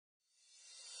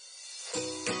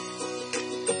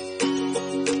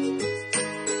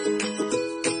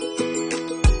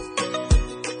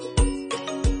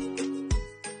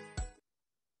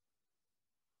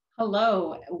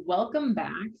Hello, welcome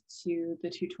back to the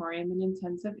Tutorium in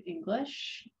Intensive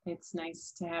English. It's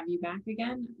nice to have you back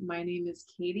again. My name is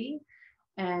Katie,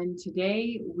 and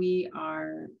today we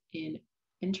are in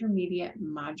Intermediate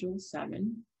Module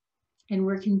 7, and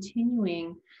we're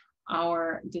continuing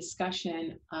our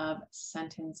discussion of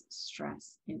sentence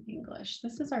stress in English.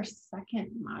 This is our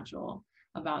second module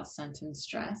about sentence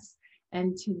stress,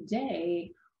 and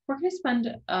today we're going to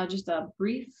spend just a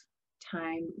brief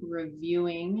time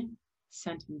reviewing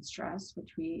sentence stress, which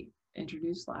we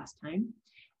introduced last time.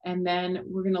 And then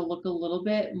we're going to look a little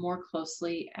bit more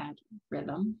closely at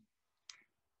rhythm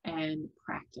and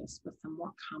practice with some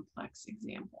more complex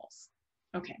examples.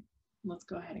 Okay, let's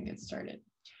go ahead and get started.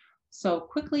 So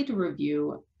quickly to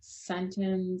review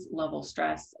sentence level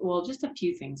stress, well, just a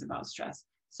few things about stress.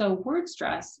 So word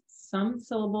stress, some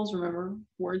syllables, remember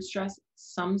word stress,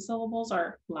 some syllables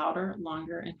are louder,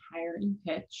 longer, and higher in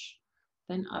pitch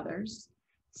than others.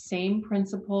 Same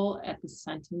principle at the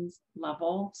sentence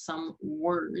level. Some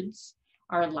words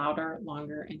are louder,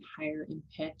 longer, and higher in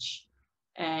pitch.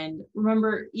 And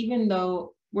remember, even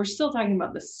though we're still talking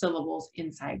about the syllables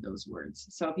inside those words.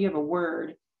 So if you have a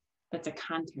word that's a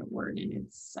content word and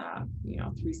it's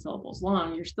 3 syllables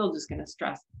long, you're still just going to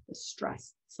stress the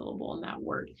stress syllable in that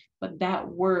word. But that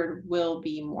word will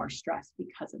be more stressed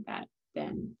because of that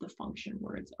than the function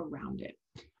words around it,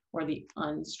 or the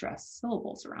unstressed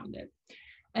syllables around it.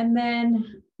 And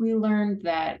then we learned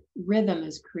that rhythm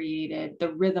is created,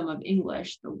 the rhythm of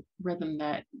English, the rhythm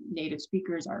that native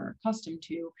speakers are accustomed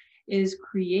to, is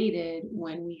created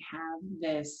when we have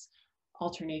this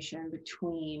alternation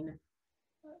between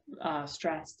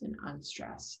stressed and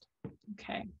unstressed.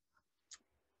 Okay.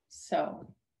 So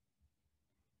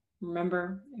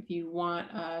remember, if you want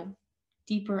a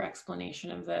deeper explanation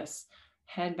of this,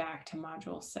 head back to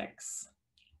Module 6.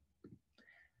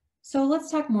 So let's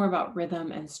talk more about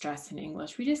rhythm and stress in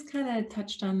English. We just kind of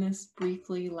touched on this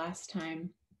briefly last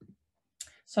time.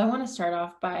 So I want to start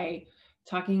off by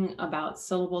talking about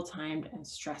syllable timed and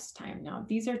stress timed. Now,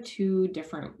 these are two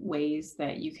different ways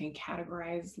that you can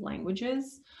categorize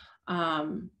languages.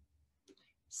 Some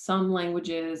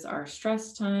languages are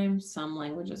stress timed, some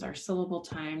languages are syllable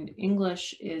timed.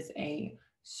 English is a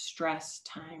stress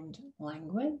timed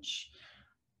language.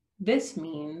 This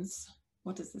means,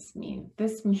 what does this mean?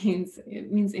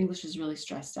 It means English is really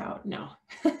stressed out. No,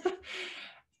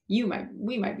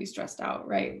 we might be stressed out,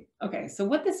 right? Okay, so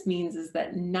what this means is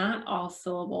that not all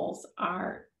syllables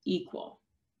are equal.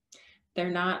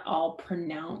 They're not all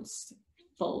pronounced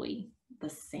fully the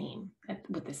same,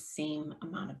 with the same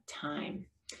amount of time.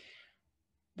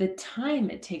 The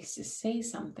time it takes to say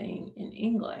something in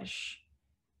English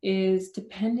is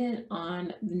dependent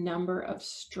on the number of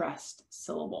stressed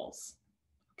syllables,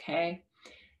 okay?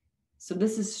 So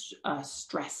this is a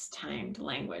stress-timed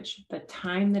language. The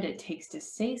time that it takes to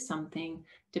say something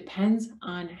depends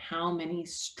on how many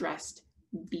stressed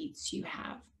beats you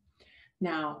have.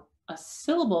 Now, a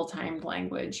syllable-timed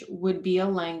language would be a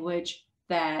language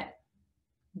that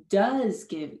does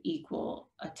give equal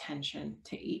attention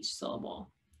to each syllable.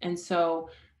 And so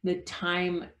the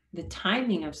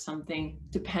timing of something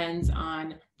depends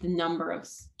on the number of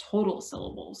total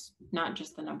syllables, not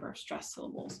just the number of stressed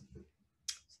syllables.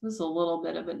 So this is a little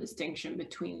bit of a distinction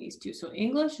between these two. So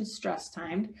English is stress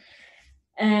timed,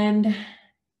 and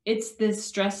it's this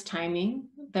stress timing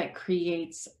that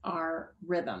creates our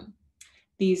rhythm.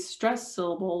 These stressed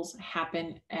syllables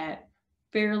happen at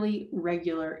fairly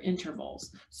regular intervals.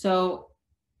 So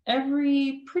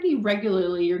pretty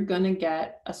regularly, you're going to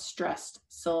get a stressed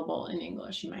syllable in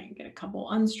English. You might get a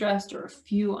couple unstressed or a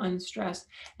few unstressed,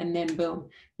 and then boom,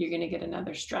 you're going to get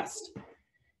another stressed.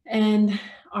 And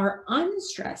our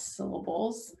unstressed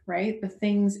syllables, right, the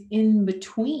things in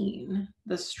between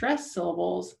the stressed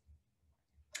syllables,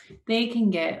 they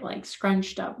can get like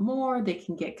scrunched up more. They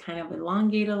can get kind of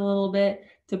elongated a little bit,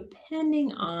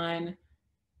 depending on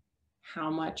how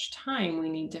much time we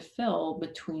need to fill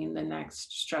between the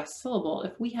next stressed syllable.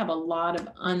 If we have a lot of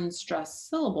unstressed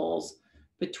syllables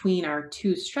between our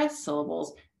two stressed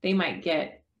syllables, they might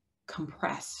get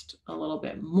compressed a little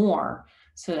bit more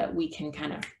so that we can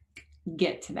kind of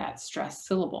get to that stressed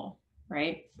syllable,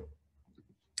 right?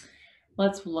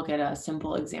 Let's look at a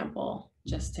simple example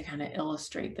just to kind of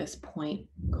illustrate this point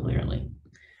clearly.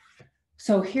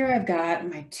 So here I've got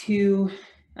my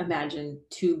imagine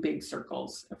two big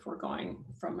circles if we're going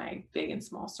from my big and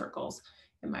small circles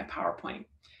in my PowerPoint.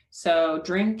 So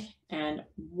drink and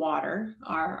water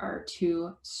are our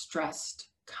two stressed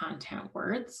content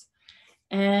words.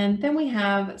 And then we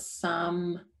have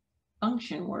some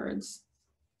function words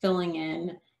filling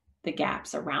in the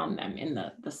gaps around them in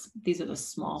these are the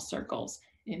small circles.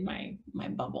 in my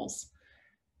bubbles.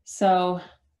 So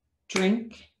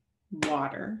drink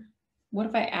water. What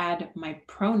if I add my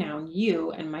pronoun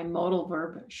you and my modal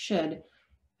verb should?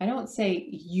 I don't say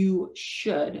you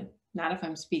should, not if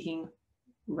I'm speaking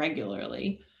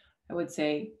regularly. I would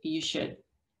say you should,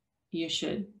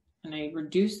 and I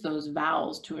reduce those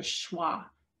vowels to a schwa.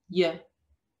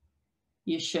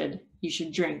 You should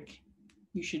drink,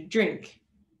 you should drink,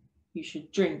 you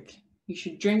should drink, you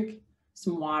should drink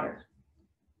some water.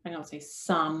 I don't say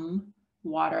some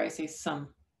water, I say some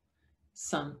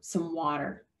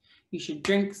water. You should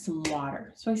drink some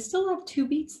water. So I still have 2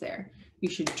 beats there. You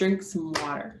should drink some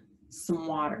water, some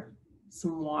water,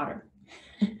 some water.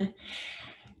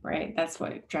 Right? That's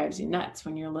what drives you nuts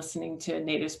when you're listening to a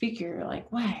native speaker. You're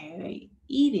like, why are they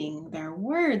eating their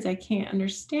words? I can't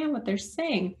understand what they're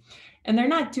saying. And they're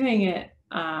not doing it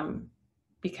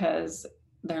because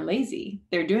they're lazy.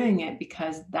 They're doing it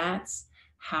because that's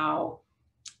how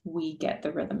we get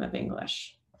the rhythm of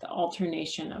English, the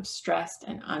alternation of stressed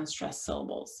and unstressed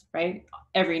syllables, right?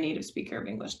 Every native speaker of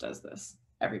English does this,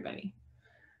 everybody.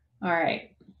 All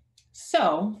right,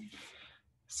 so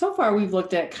far we've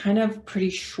looked at kind of pretty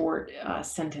short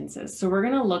sentences. So we're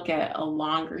gonna look at a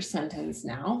longer sentence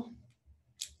now.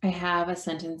 I have a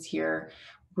sentence here.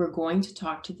 We're going to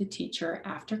talk to the teacher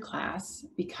after class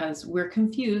because we're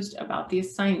confused about the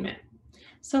assignment.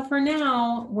 So for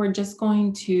now, we're just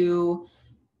going to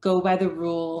go by the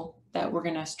rule that we're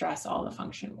going to stress all the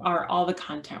function or all the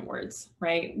content words,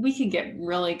 right? We could get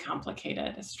really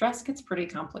complicated. Stress gets pretty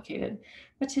complicated,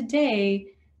 but today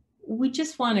we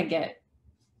just want to get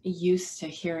used to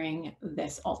hearing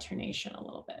this alternation a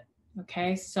little bit.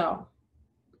 Okay, so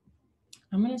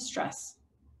I'm going to stress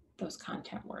those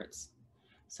content words.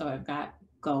 So I've got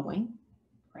going,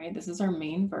 right? This is our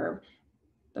main verb,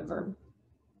 the verb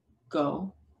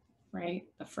go, right?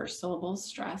 The first syllable is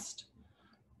stressed.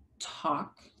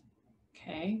 Talk,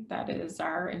 okay, that is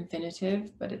our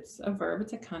infinitive, but it's a verb,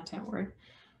 it's a content word.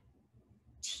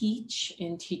 Teach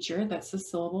in teacher, that's the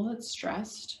syllable that's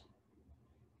stressed.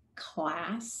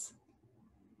 Class,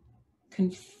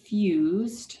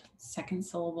 confused, second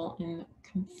syllable in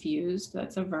confused,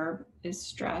 that's a verb, is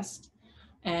stressed.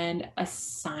 And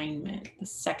assignment, the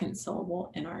second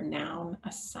syllable in our noun,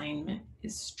 assignment,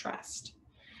 is stressed.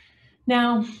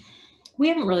 Now, we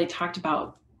haven't really talked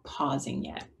about pausing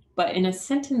yet, but in a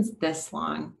sentence this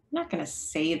long, I'm not going to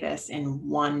say this in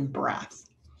one breath.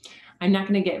 I'm not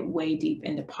going to get way deep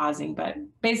into pausing, but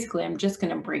basically I'm just going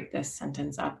to break this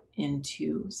sentence up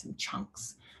into some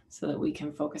chunks so that we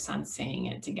can focus on saying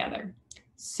it together.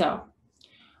 So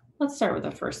let's start with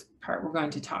the first part. We're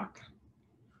going to talk.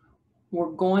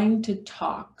 We're going to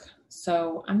talk.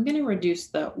 So I'm going to reduce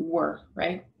the were,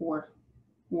 right? We're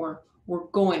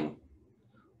going.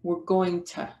 We're going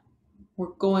to.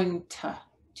 We're going to.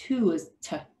 To is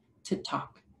to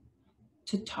talk.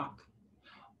 To talk.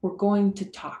 We're going to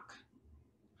talk.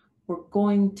 We're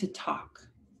going to talk.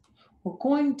 We're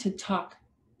going to talk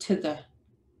to the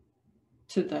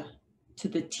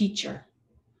teacher.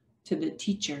 To the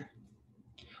teacher.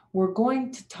 We're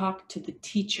going to talk to the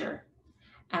teacher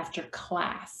after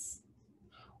class.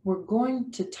 We're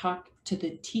going to talk to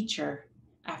the teacher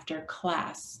after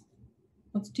class.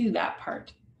 Let's do that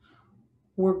part.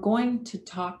 We're going to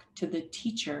talk to the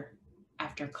teacher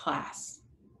after class.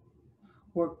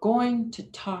 We're going to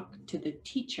talk to the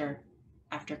teacher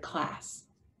after class.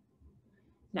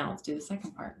 Now let's do the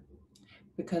second part.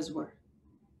 Because we're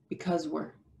confused.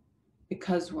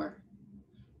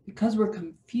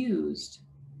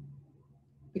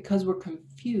 Because we're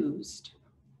confused.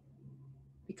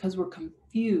 Because we're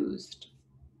confused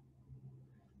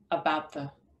about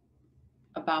the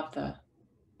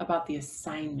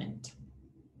assignment.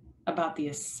 About the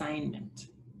assignment.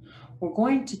 We're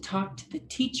going to talk to the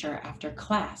teacher after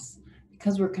class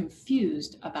because we're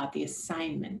confused about the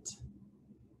assignment.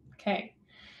 Okay,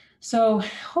 so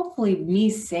hopefully me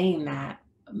saying that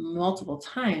multiple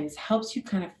times helps you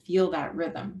kind of feel that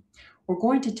rhythm. We're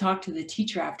going to talk to the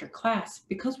teacher after class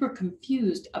because we're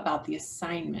confused about the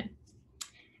assignment.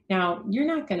 Now, you're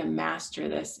not going to master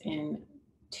this in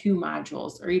 2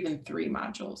 modules or even 3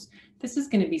 modules. This is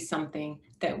going to be something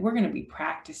that we're going to be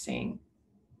practicing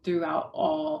throughout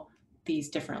all these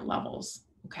different levels,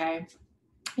 okay?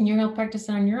 And you're going to practice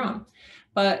it on your own.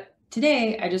 But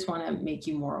today, I just want to make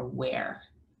you more aware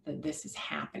that this is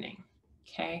happening,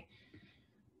 okay?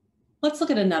 Let's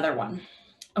look at another one.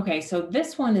 Okay, so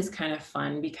this one is kind of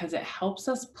fun because it helps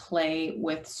us play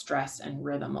with stress and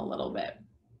rhythm a little bit.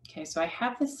 Okay, so I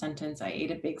have this sentence, I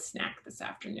ate a big snack this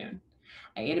afternoon.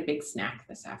 I ate a big snack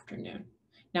this afternoon.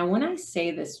 Now, when I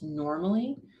say this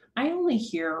normally, I only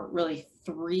hear really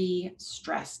 3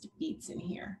 stressed beats in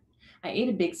here. I ate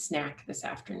a big snack this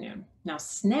afternoon. Now,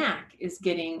 snack is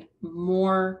getting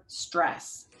more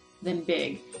stress than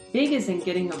big. Big isn't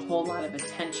getting a whole lot of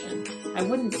attention. I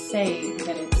wouldn't say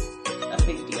that it's a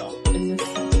big deal in this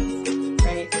sentence,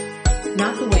 right?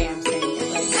 Not the way I'm saying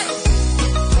it right now.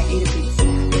 I ate a big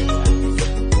snack this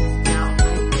afternoon. Now, I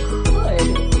could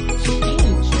change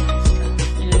my stress,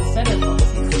 and instead of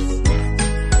focusing on snack,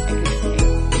 I could say, I ate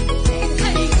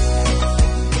a big snack.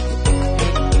 I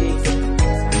ate a big snack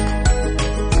this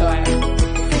afternoon. So I had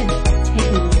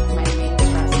taken my main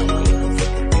stress away from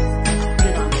snack. Put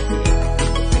it on the big.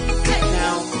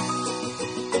 Now,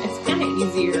 it's kind of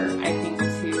easier, I think, to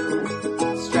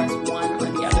stress one or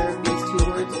the other of these 2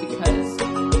 words because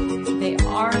they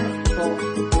are both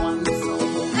one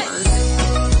syllable words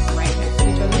right next to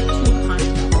each other, 2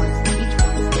 content words, each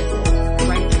one syllable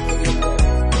right next to each other.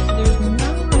 So there's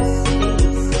not a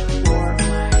space for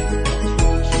my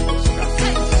alternation of stress.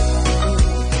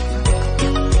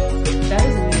 That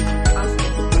doesn't mean it's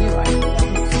impossible to do. I can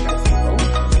definitely stress both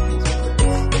of these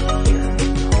words here.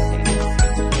 I'll say this.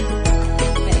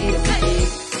 I ate a big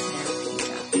snack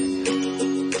this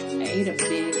afternoon. I ate a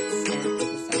big snack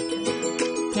this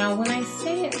afternoon. Now, when I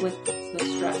say it with the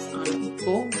stress on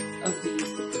both of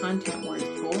these content words,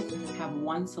 both have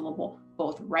one syllable,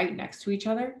 both right next to each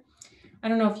other. I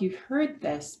don't know if you heard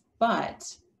this,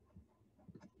 but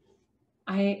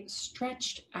I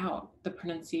stretched out the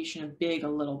pronunciation of big a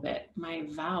little bit. My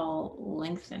vowel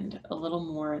lengthened a little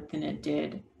more than it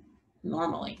did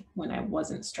normally when I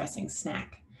wasn't stressing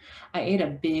snack. I ate a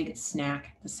big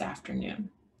snack this afternoon.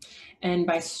 And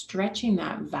by stretching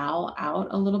that vowel out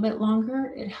a little bit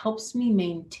longer, it helps me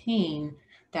maintain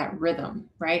that rhythm,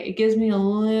 right? It gives me a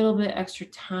little bit extra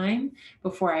time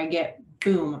before I get,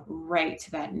 boom, right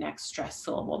to that next stress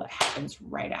syllable that happens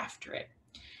right after it.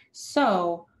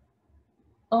 So,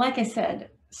 like I said,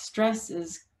 stress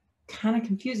is kind of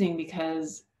confusing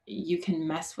because you can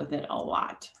mess with it a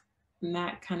lot. And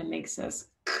that kind of makes us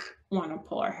want to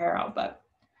pull our hair out, but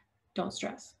don't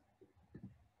stress.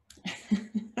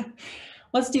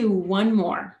 Let's do one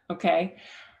more, okay?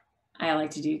 I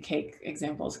like to do cake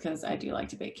examples because I do like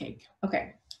to bake cake.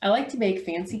 Okay, I like to bake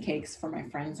fancy cakes for my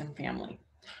friends and family.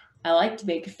 I like to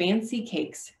bake fancy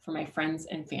cakes for my friends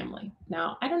and family.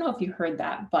 Now, I don't know if you heard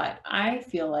that, but I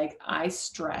feel like I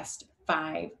stressed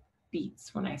 5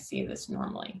 beats when I say this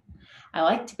normally. I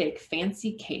like to bake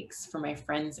fancy cakes for my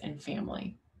friends and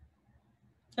family.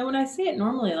 And when I say it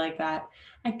normally like that,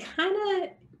 I kind of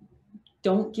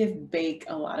don't give bake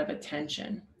a lot of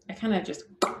attention. I kind of just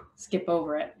skip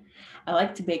over it. I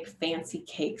like to bake fancy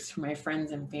cakes for my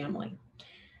friends and family.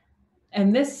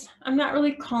 And this, I'm not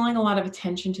really calling a lot of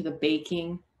attention to the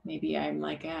baking. Maybe I'm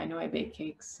like, yeah, I know I bake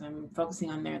cakes. I'm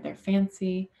focusing on they're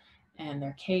fancy and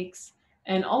they're cakes.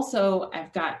 And also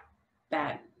I've got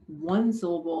that one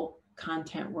syllable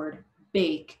content word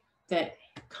bake that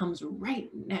comes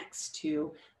right next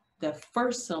to the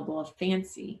first syllable of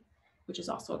fancy, which is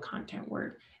also a content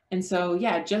word. And so,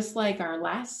 yeah, just like our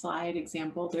last slide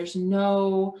example, there's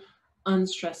no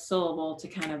unstressed syllable to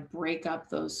kind of break up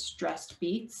those stressed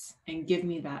beats and give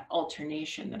me that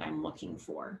alternation that I'm looking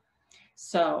for.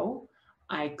 So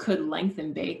I could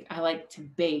lengthen bake. I like to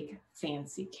bake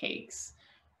fancy cakes.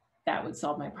 That would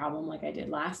solve my problem like I did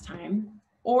last time.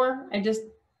 Or I just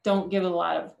don't give a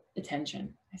lot of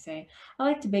attention. I say, I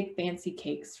like to bake fancy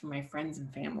cakes for my friends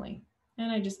and family. And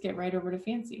I just get right over to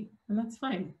fancy, and that's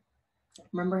fine.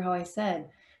 Remember how I said,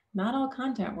 not all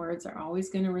content words are always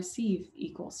going to receive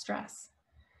equal stress.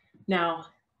 Now,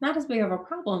 not as big of a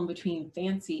problem between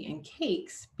fancy and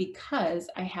cakes because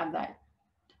I have that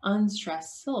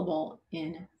unstressed syllable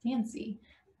in fancy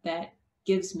that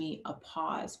gives me a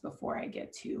pause before I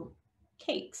get to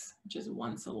cakes, which is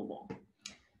one syllable.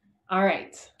 All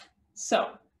right,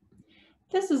 so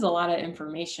this is a lot of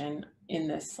information in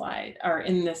this slide or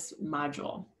in this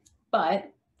module,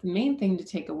 but the main thing to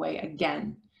take away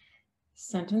again,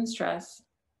 sentence stress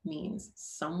means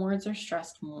some words are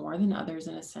stressed more than others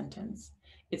in a sentence.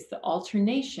 It's the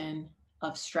alternation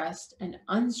of stressed and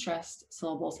unstressed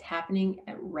syllables happening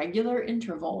at regular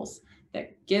intervals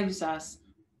that gives us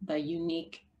the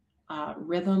unique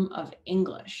rhythm of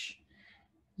English.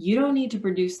 You don't need to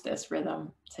produce this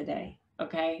rhythm today,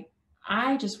 okay?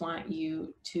 I just want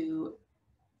you to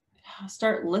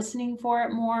start listening for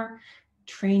it more,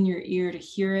 train your ear to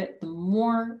hear it. The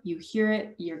more you hear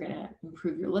it, you're going to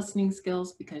improve your listening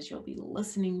skills because you'll be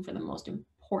listening for the most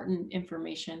important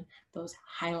information, those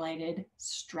highlighted,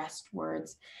 stressed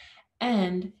words,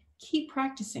 and keep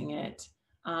practicing it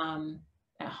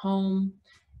at home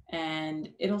and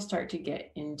it'll start to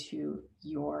get into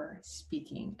your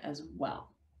speaking as well.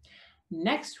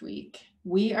 Next week,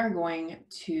 we are going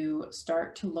to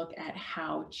start to look at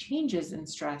how changes in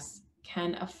stress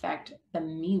can affect the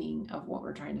meaning of what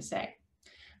we're trying to say.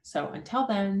 So until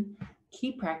then,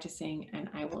 keep practicing, and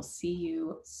I will see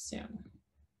you soon.